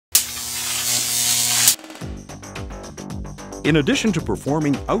In addition to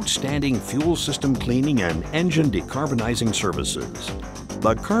performing outstanding fuel system cleaning and engine decarbonizing services,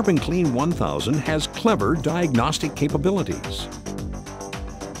 the CarbonClean 1000 has clever diagnostic capabilities.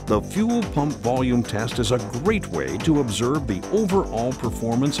 The fuel pump volume test is a great way to observe the overall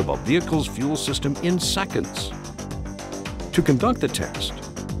performance of a vehicle's fuel system in seconds. To conduct the test,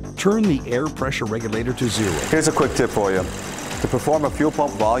 turn the air pressure regulator to 0. Here's a quick tip for you. To perform a fuel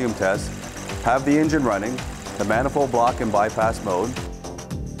pump volume test, have the engine running, the manifold block in bypass mode,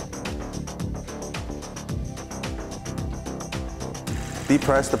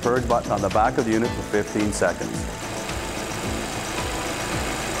 depress the purge button on the back of the unit for 15 seconds.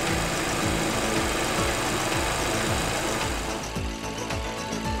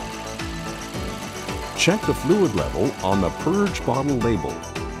 Check the fluid level on the purge bottle label,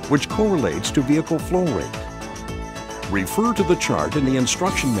 which correlates to vehicle flow rate. Refer to the chart in the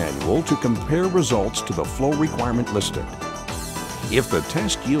instruction manual to compare results to the flow requirement listed. If the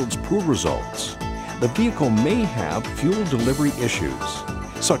test yields poor results, the vehicle may have fuel delivery issues,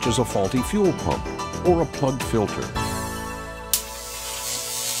 such as a faulty fuel pump or a plugged filter.